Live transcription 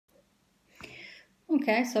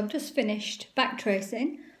Okay, so I've just finished back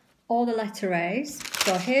tracing all the letter A's.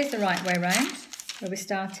 So here's the right way round, where we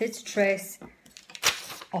started to trace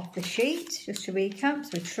off the sheet. Just to recap, so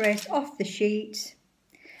we traced off the sheet.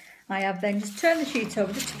 I have then just turned the sheet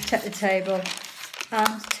over just to protect the table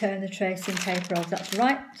and turn the tracing paper over. That's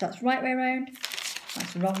right, so that's right way round,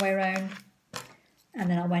 that's the wrong way round. And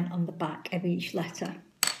then I went on the back of each letter.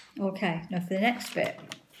 Okay, now for the next bit.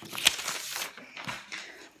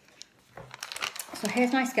 So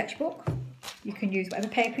here's my sketchbook. You can use whatever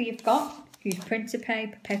paper you've got. Use printer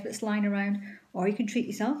paper, paper that's lying around, or you can treat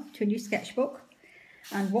yourself to a new sketchbook.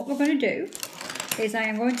 And what we're going to do is I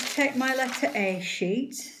am going to take my letter A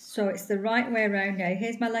sheet. So it's the right way around now.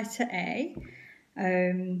 Here's my letter A.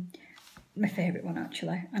 My favourite one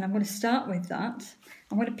actually. And I'm going to start with that.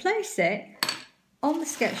 I'm going to place it on the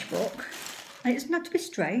sketchbook. And it doesn't have to be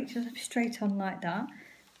straight. It doesn't have to be straight on like that.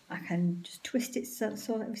 I can just twist it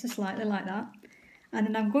so that it's slightly like that. And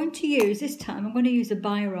then I'm going to use, this time I'm going to use a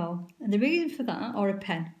biro. And the reason for that, or a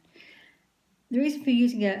pen. The reason for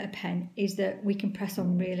using a pen is that we can press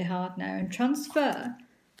on really hard now and transfer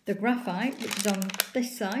the graphite, which is on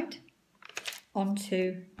this side,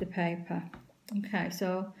 onto the paper. Okay,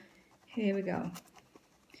 so here we go.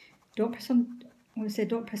 Don't press on, I want to say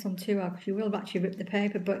don't press on too hard because you will actually rip the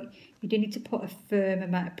paper, but you do need to put a firm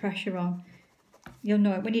amount of pressure on. You'll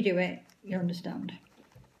know it when you do it, you'll understand.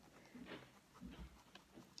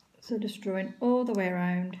 So just drawing all the way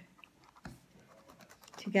around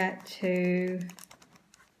to get to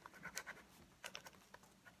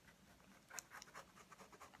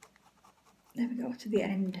there we go, to the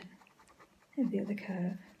end of the other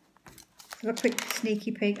curve. So a quick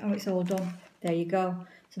sneaky peek. Oh, it's all done. There you go.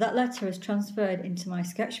 So that letter is transferred into my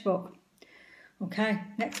sketchbook. Okay,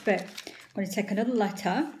 next bit. I'm going to take another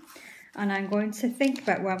letter and I'm going to think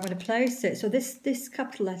about where I'm going to place it. So this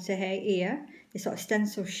capital letter here is sort of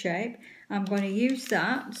stencil shape. I'm going to use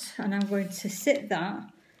that and I'm going to sit that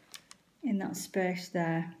in that space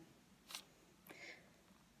there.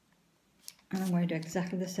 And I'm going to do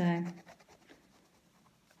exactly the same.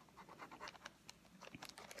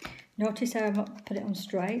 Notice how I've not put it on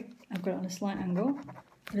straight. I've got it on a slight angle.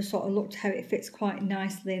 I just sort of looked how it fits quite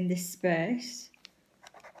nicely in this space.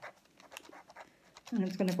 And I'm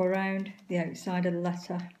just going to go around the outside of the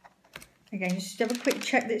letter. Again, just have a quick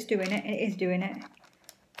check that it's doing it. It is doing it.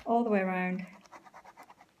 All the way around.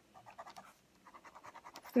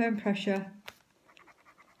 Firm pressure.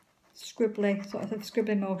 Scribbly, sort of a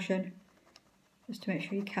scribbly motion. Just to make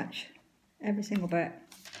sure you catch every single bit.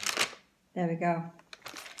 There we go.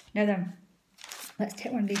 Now then, let's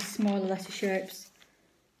take one of these smaller letter shapes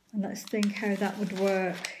and let's think how that would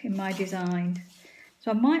work in my design.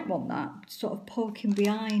 So I might want that sort of poking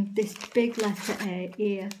behind this big letter A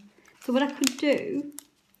here. So what I could do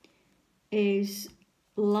is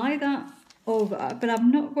lie that over, but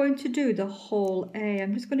I'm not going to do the whole A.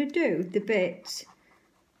 I'm just going to do the bit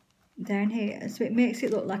down here, so it makes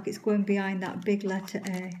it look like it's going behind that big letter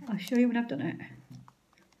A. I'll show you when I've done it.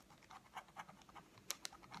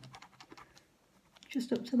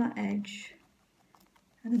 Just up to that edge,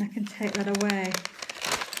 and then I can take that away.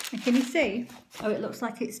 And can you see how it looks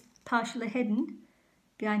like it's partially hidden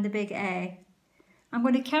behind the big A? I'm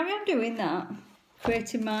going to carry on doing that,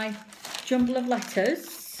 creating my jumble of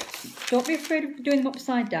letters. Don't be afraid of doing them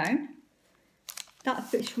upside down. That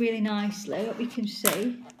fits really nicely, what we can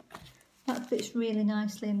see. That fits really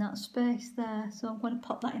nicely in that space there. So I'm going to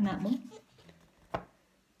pop that in that one.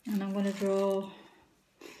 And I'm going to draw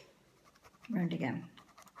round again.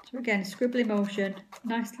 So again, scribbly motion,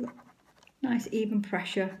 nice even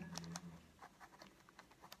pressure.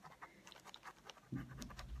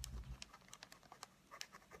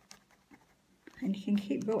 And you can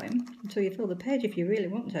keep going until you fill the page if you really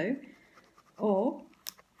want to, or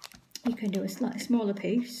you can do a slightly smaller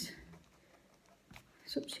piece.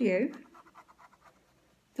 It's up to you.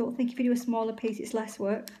 Don't think if you do a smaller piece it's less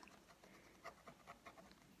work.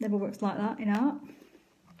 Never works like that in art.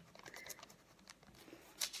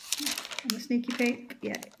 And the sneaky peek,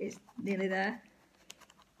 yeah, it's nearly there.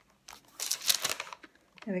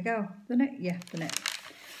 There we go. Done it? Yeah, done it.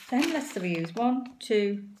 So how many letters have we used? 1,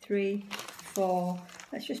 2, 3, 4.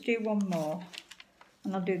 Let's just do one more.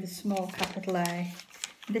 And I'll do the small capital A.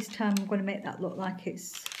 This time I'm going to make that look like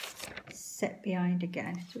it's set behind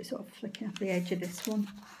again. So it's sort of flicking off the edge of this one.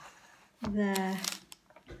 There.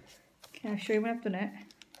 Okay, I'll show you when I've done it.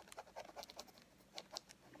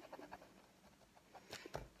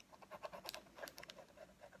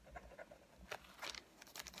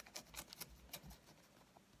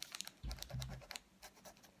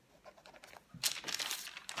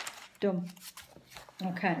 Done.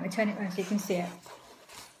 Okay, let me turn it around so you can see it.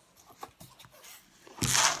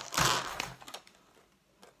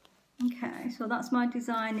 Okay, so that's my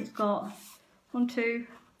design. It's got 1, 2,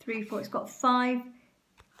 3, 4. It's got 5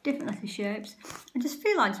 different letter shapes. I just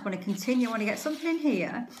feel I just want to continue. I want to get something in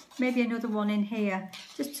here, maybe another one in here,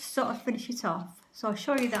 just to sort of finish it off. So I'll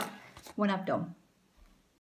show you that when I've done.